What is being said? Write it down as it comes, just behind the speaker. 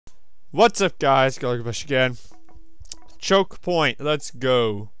What's up, guys? Goglabesh again. Choke point. Let's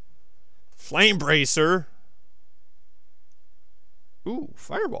go. Flame bracer. Ooh,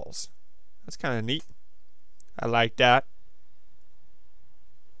 fireballs. That's kind of neat. I like that.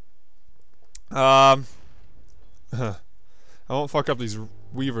 I won't fuck up these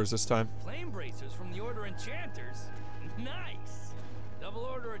weavers this time. Flame bracers from the Order Enchanters. Nice. Double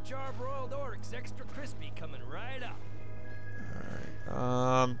order of charbroiled orcs, extra crispy, coming right up.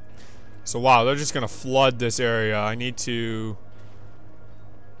 Alright, so wow, they're just gonna flood this area. I need to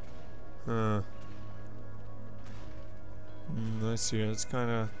let's see, it's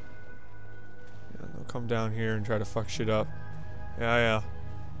kinda, yeah, they'll come down here and try to fuck shit up. Yeah.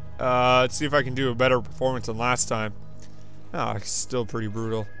 Let's see if I can do a better performance than last time. Oh, it's still pretty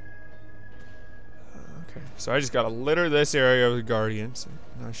brutal. Okay, so I just gotta litter this area with guardians.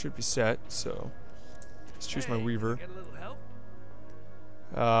 And I should be set, so let's choose my weaver. Get a little help?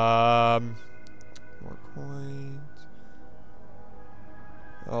 More coins.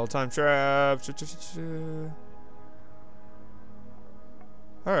 All time traps.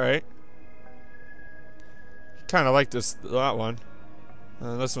 Alright. Kinda like that one.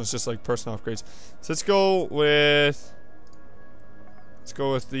 This one's just like personal upgrades. So let's go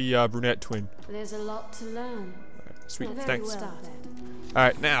with the brunette twin. There's a lot to learn. Right, sweet, Very thanks. well.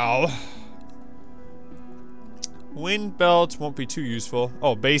 Alright, now wind belts won't be too useful.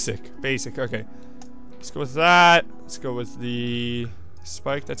 Oh, basic, okay. Let's go with that. Let's go with the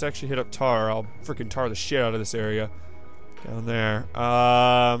spike. That's actually hit up tar. I'll freaking tar the shit out of this area down there.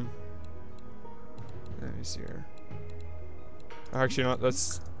 Let me see here. Actually, no,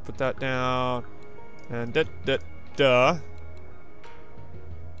 let's put that down. And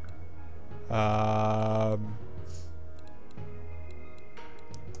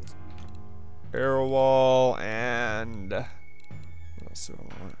arrow wall and what else do I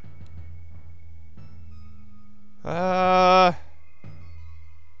want?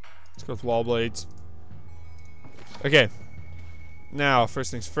 Let's go with wall blades. Okay. Now,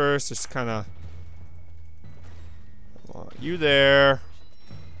 first things first, just kinda you there.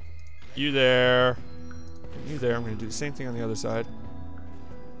 You there. And you there. I'm gonna do the same thing on the other side.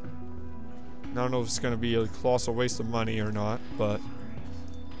 I don't know if it's gonna be a colossal waste of money or not, but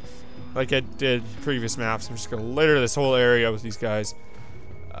like I did previous maps, I'm just gonna litter this whole area with these guys.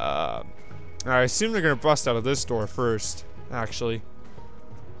 I assume they're gonna bust out of this door first, actually.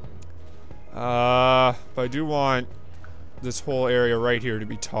 But I do want this whole area right here to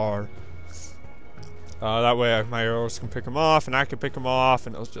be tar. That way my arrows can pick them off, and I can pick them off,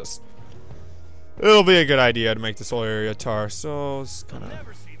 and it'll be a good idea to make this whole area tar. So it's kind of,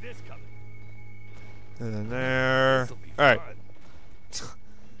 and then there. All right.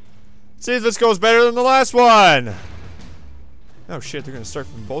 See if this goes better than the last one. Oh shit, they're gonna start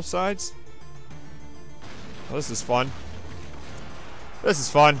from both sides. Oh, this is fun. This is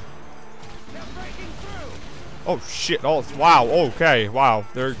fun. Oh shit! Oh wow! Okay, wow,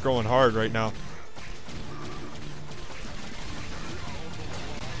 they're going hard right now.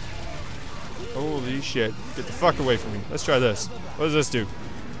 Holy shit. Get the fuck away from me. Let's try this. What does this do?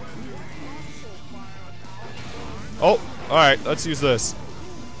 Oh, alright, let's use this.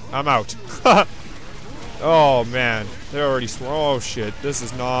 I'm out. Oh man. They're already oh shit. This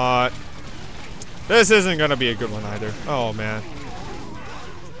isn't gonna be a good one either. Oh man.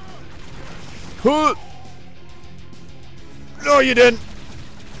 No you didn't.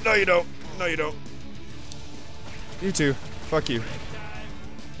 No you don't. No you don't. You too. Fuck you.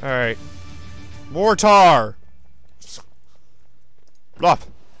 Alright. More tar! Bluff!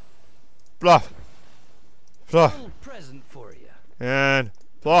 Bluff! Bluff! Present for you. And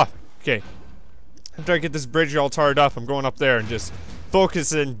bluff! Okay. After I get this bridge all tarred up, I'm going up there and just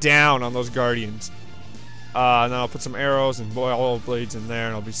focusing down on those guardians. And then I'll put some arrows and oil blades in there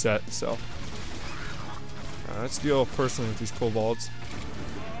and I'll be set, so. Let's deal personally with these kobolds.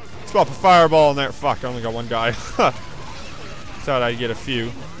 Let's pop a fireball in there. Fuck, I only got one guy. Thought I'd get a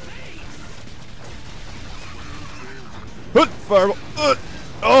few. Fireball.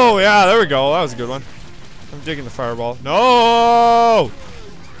 Oh yeah, there we go. That was a good one. I'm digging the fireball. No! Oh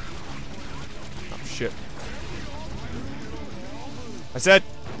shit. I said,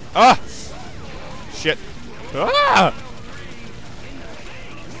 shit.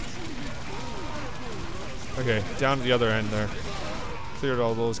 Okay, down to the other end there. Cleared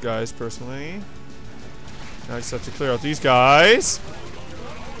all those guys personally. Now I just have to clear out these guys.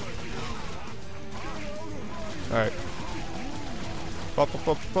 Alright.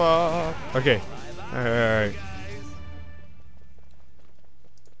 Okay. Alright.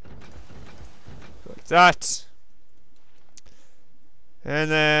 Like that.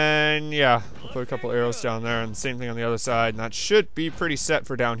 And then, yeah, I'll put a couple arrows down there, and the same thing on the other side, and that should be pretty set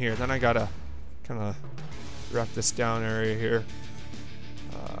for down here. Then I gotta kind of wrap this down area here.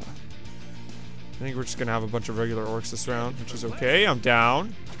 I think we're just gonna have a bunch of regular orcs this round, which is okay. I'm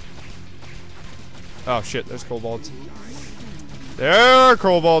down. Oh shit, there's kobolds. There are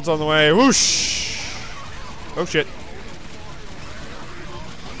kobolds on the way. Whoosh! Oh shit.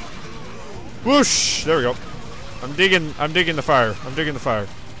 Whoosh! There we go. I'm digging the fire. I'm digging the fire.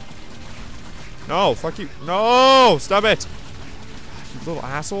 No, fuck you. No! Stop it! You little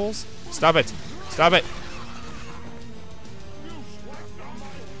assholes. Stop it. Stop it.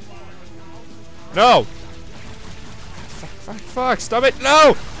 No! Fuck, fuck, fuck. Stop it.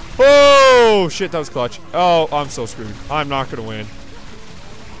 No! Oh, shit, that was clutch. Oh, I'm so screwed. I'm not gonna win.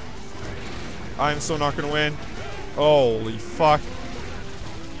 I'm so not gonna win. Holy fuck.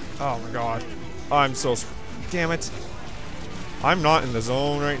 Oh my god. I'm so screwed. Damn it. I'm not in the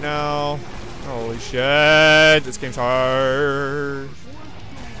zone right now. Holy shit. This game's hard.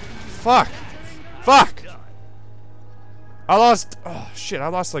 Fuck. Fuck. I lost. Oh shit. I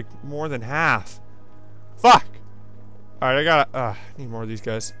lost like more than half. Fuck. Alright, I gotta. I need more of these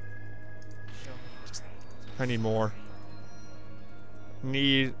guys. I need more.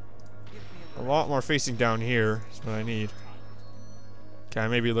 Need a lot more facing down here. That's what I need. Okay, I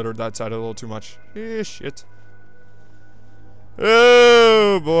maybe littered that side a little too much. Shit.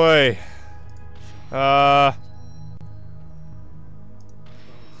 Oh boy. Right.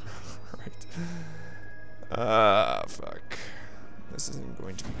 Fuck. This isn't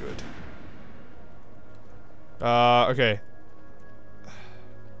going to be good. Okay.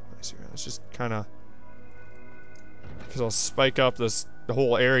 Let's just kind of, because I'll spike up the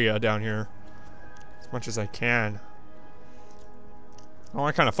whole area down here as much as I can. I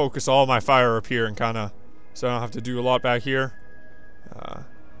want to kind of focus all my fire up here and kind of, so I don't have to do a lot back here. How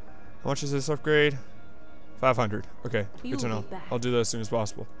much is this upgrade? 500. Okay, good to know. I'll do that as soon as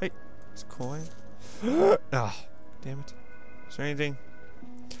possible. Hey, it's a coin. Ah, damn it. Is there anything?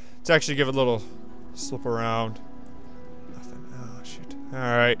 Let's actually give it a little slip around. Nothing. Oh, shit.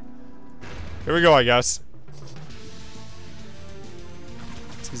 Alright. Here we go, I guess.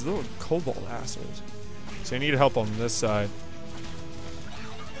 It's these little kobold assholes. So I need help on this side.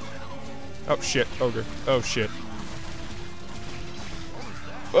 Oh, shit. Ogre. Oh, shit.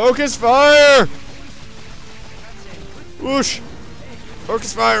 Focus fire! Whoosh!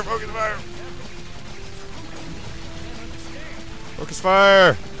 Focus fire! Focus fire! Focus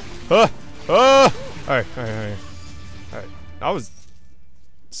fire! Alright, alright, alright. Alright. That was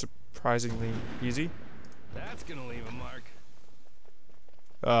surprisingly easy. That's gonna leave a mark.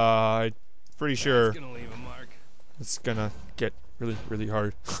 I'm pretty sure That's gonna leave a mark. it's gonna get really, really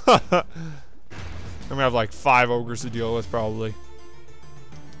hard. I'm gonna have like 5 ogres to deal with, probably.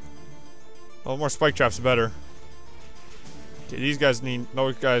 Well, more spike traps are better. Okay, these guys need.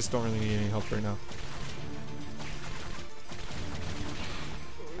 Those guys don't really need any help right now.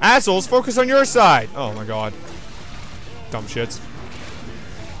 Assholes, focus on your side! Oh my god. Dumb shits.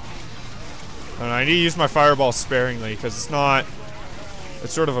 And I need to use my fireball sparingly, because it's not.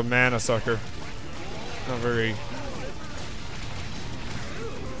 It's sort of a mana sucker. Not very.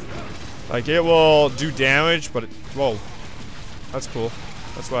 Like, it will do damage, but it. Whoa. That's cool.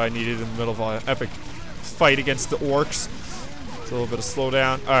 That's what I needed in the middle of an epic fight against the orcs. It's a little bit of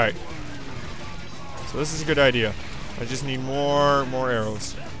slowdown. Alright. So this is a good idea. I just need more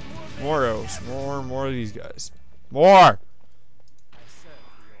arrows. More arrows. More of these guys. More!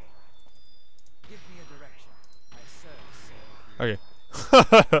 Okay.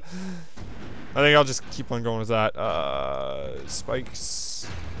 I think I'll just keep on going with that. Spikes.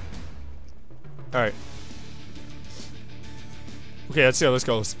 Alright. Okay, let's see how this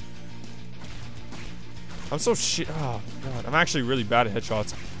goes. I'm so shit. Oh, God. I'm actually really bad at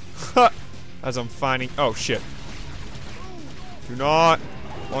headshots. As I'm finding. Oh, shit. Do not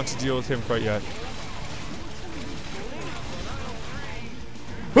want to deal with him quite yet.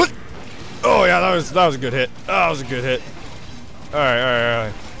 Oh, yeah, that was a good hit. That was a good hit.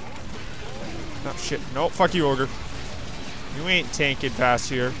 Alright. Oh, shit. No, fuck you, ogre. You ain't tanking past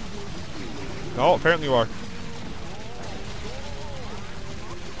here. No, apparently you are.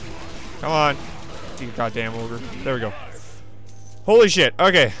 Come on. You goddamn ogre. There we go. Holy shit.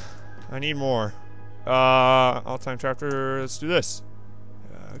 Okay. I need more. All-time chapter. Let's do this.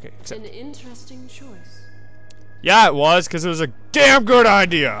 Okay. Accept. An interesting choice. Yeah, it was, because it was a damn good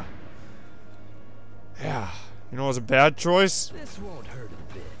idea. Yeah. You know what was a bad choice? This won't hurt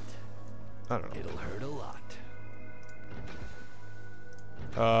a bit. I don't know. It'll hurt a lot.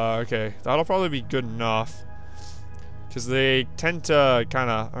 Okay. That'll probably be good enough. Because they tend to kind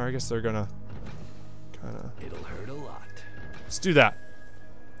of, or I guess they're gonna kind of. It'll hurt a lot. Let's do that.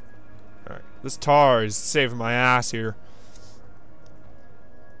 Alright, this tar is saving my ass here.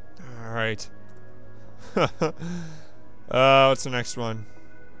 Alright. What's the next one?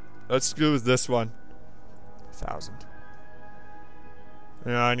 Let's go with this one. 1,000.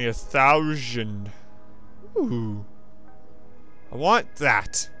 Yeah, I need 1,000. Ooh. I want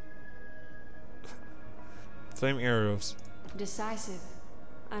that. Flame arrows. Decisive.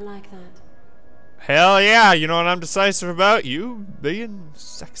 I like that. Hell yeah, you know what I'm decisive about? You being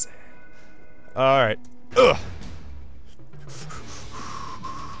sexy. Alright. Ugh.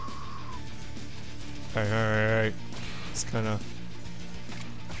 Alright. It's kinda.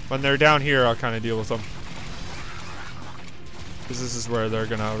 When they're down here, I'll kinda deal with them. Because this is where they're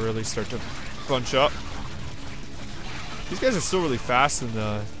gonna really start to bunch up. These guys are still really fast in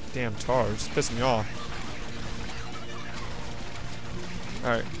the damn tar. It's pissing me off.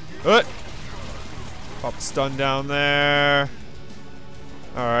 Alright. Pop a stun down there.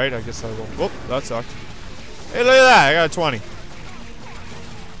 Alright, I guess I will. Whoop, that sucked. Hey, look at that! I got a 20.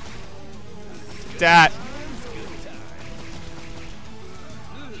 That.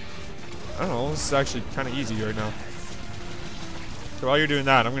 I don't know, this is actually kind of easy right now. So while you're doing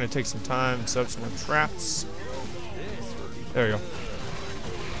that, I'm going to take some time and set up some more traps. There you go.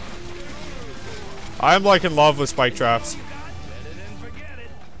 I'm like in love with spike traps.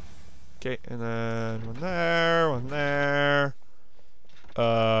 Okay, and then one there, one there.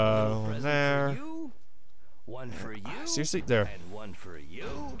 One there. One for you. Seriously? There. And one for you.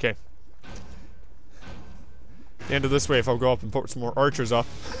 Okay. The end of this wave, I'll go up and put some more archers up.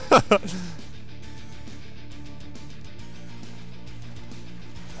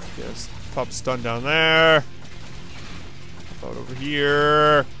 Yes, pop a stun down there. Pop out over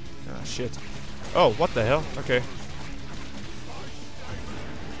here. Ah, shit. Oh, what the hell? Okay.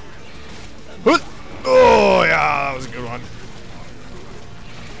 Oh, yeah, that was a good one.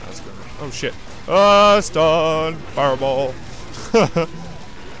 That was a good one. Oh, shit. Stun. Fireball.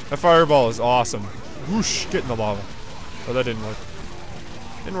 That fireball is awesome. Whoosh, get in the lava. Oh, that didn't work.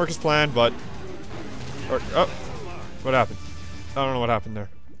 Didn't work as planned, but... oh, what happened? I don't know what happened there.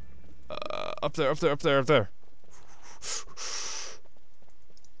 Up there, up there, up there, up there.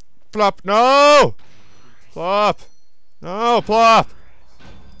 Plop, no! Plop! No, plop!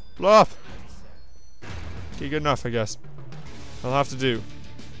 Plop! Okay, good enough, I guess. I'll have to do.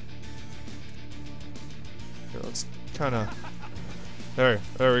 Okay, let's kinda... there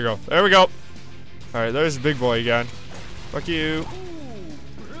we go. There we go! Alright, there's the big boy again. Fuck you.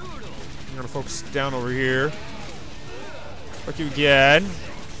 I'm gonna focus down over here. Fuck you again.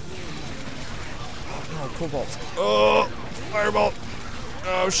 Oh, cobalt. Oh, fireball.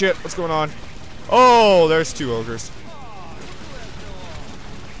 Oh shit, what's going on? Oh, there's two ogres.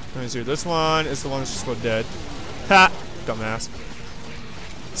 Let me see. This one is the one that's just about dead. Ha! Dumbass.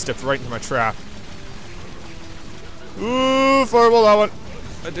 Stepped right into my trap. Ooh, fireball that one.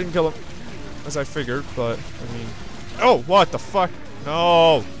 I didn't kill him. As I figured, but, I mean... oh, what the fuck?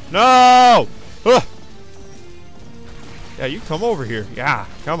 No! No! Ugh. Yeah, you come over here. Yeah,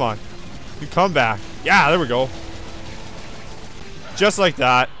 come on. You come back. Yeah, there we go. Just like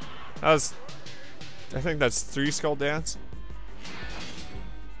that. That was... I think that's 3 skull dance.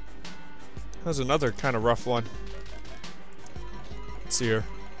 That was another kind of rough one. Let's see here.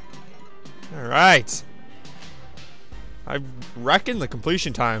 Alright. I reckon the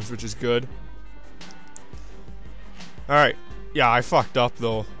completion times, which is good. Alright. Yeah, I fucked up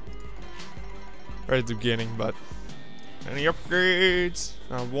though. Right at the beginning, but... any upgrades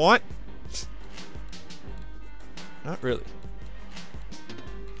I want? Not really.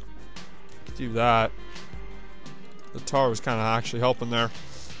 Could do that. The tar was kind of actually helping there.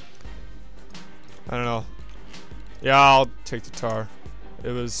 I don't know. Yeah, I'll take the tar.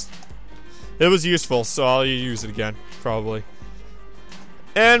 It was useful, so I'll use it again, probably.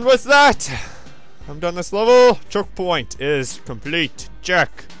 And with that, I'm done this level. Choke point is complete.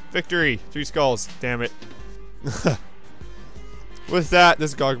 Check. Victory. 3 skulls. Damn it. With that,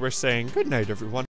 this is Goglabesh saying good night, everyone.